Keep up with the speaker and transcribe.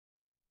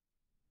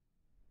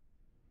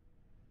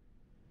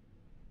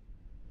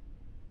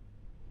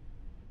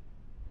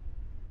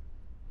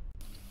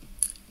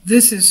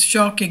This is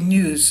shocking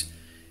news.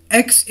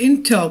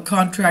 Ex-Intel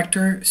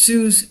contractor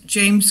sues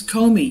James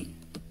Comey,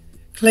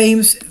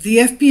 claims the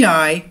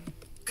FBI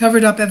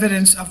covered up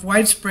evidence of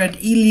widespread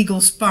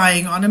illegal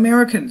spying on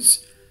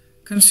Americans.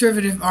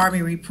 Conservative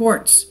Army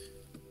reports.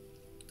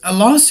 A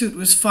lawsuit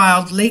was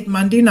filed late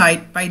Monday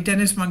night by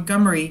Dennis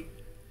Montgomery,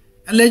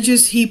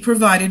 alleges he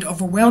provided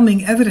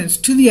overwhelming evidence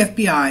to the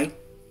FBI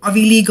of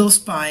illegal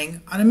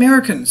spying on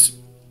Americans.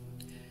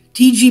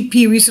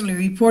 TGP recently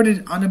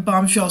reported on a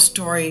bombshell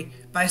story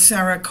by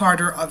Sarah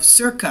Carter of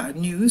Circa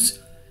News.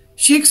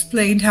 She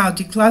explained how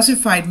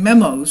declassified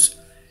memos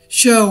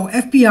show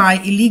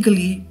FBI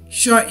illegally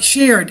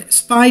shared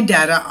spy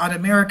data on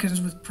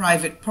Americans with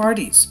private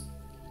parties.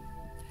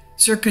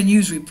 Circa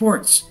News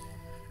reports,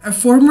 a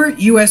former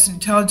U.S.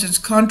 intelligence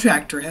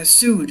contractor has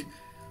sued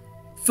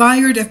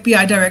fired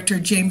FBI Director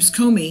James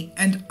Comey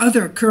and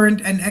other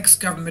current and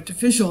ex-government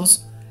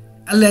officials,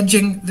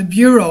 alleging the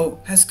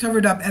Bureau has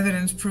covered up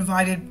evidence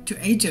provided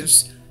to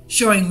agents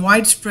showing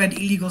widespread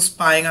illegal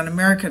spying on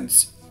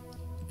Americans.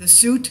 The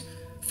suit,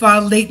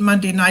 filed late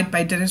Monday night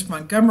by Dennis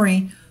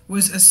Montgomery,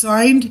 was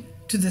assigned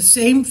to the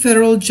same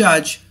federal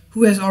judge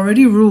who has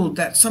already ruled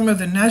that some of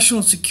the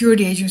National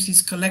Security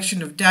Agency's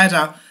collection of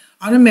data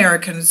on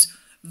Americans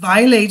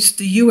violates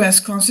the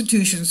U.S.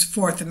 Constitution's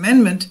Fourth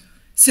Amendment,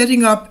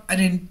 setting up an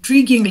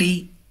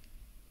intriguingly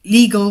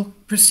legal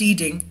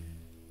proceeding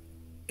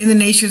in the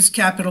nation's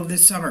capital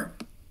this summer.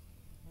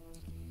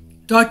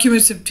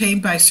 Documents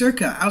obtained by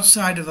Circa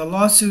outside of the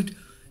lawsuit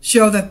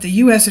show that the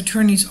U.S.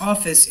 Attorney's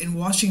Office in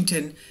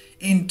Washington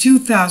in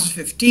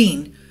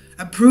 2015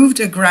 approved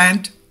a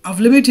grant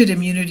of limited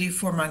immunity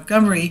for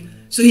Montgomery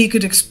so he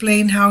could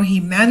explain how he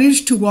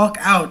managed to walk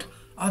out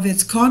of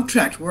its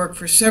contract work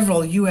for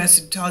several U.S.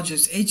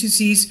 intelligence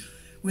agencies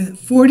with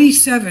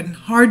 47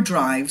 hard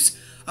drives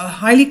of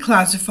highly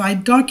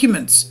classified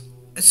documents,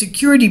 a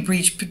security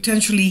breach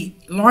potentially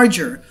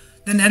larger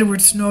than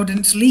Edward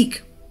Snowden's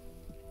leak.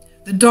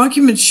 The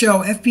documents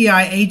show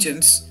FBI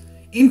agents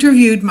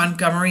interviewed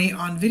Montgomery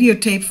on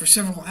videotape for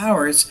several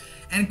hours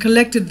and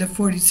collected the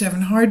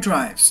 47 hard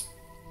drives.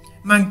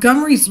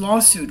 Montgomery's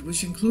lawsuit,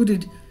 which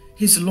included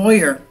his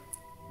lawyer,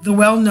 the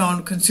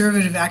well-known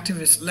conservative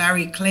activist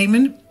Larry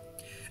Klayman,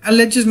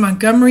 alleges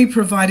Montgomery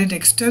provided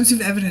extensive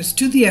evidence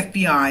to the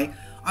FBI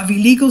of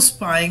illegal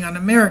spying on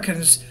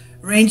Americans,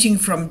 ranging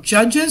from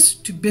judges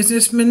to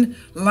businessmen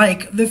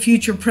like the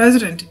future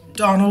president,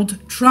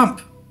 Donald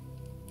Trump.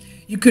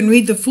 You can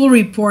read the full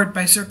report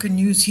by Circa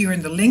News here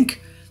in the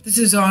link. This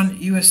is on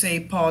USA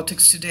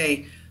Politics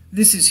Today.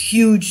 This is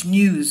huge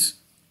news.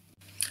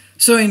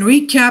 So in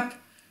recap,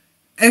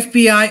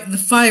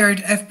 the fired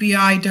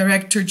FBI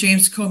Director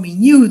James Comey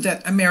knew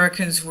that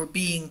Americans were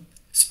being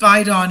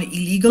spied on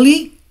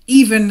illegally.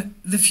 Even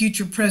the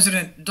future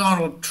President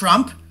Donald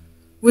Trump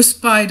was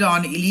spied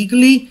on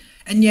illegally,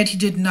 and yet he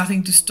did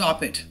nothing to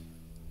stop it.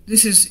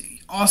 This is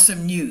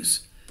awesome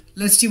news.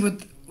 Let's see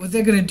what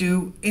they're going to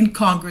do in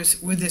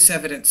Congress with this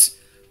evidence.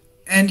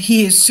 And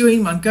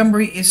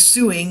Montgomery is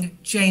suing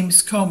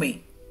James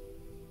Comey.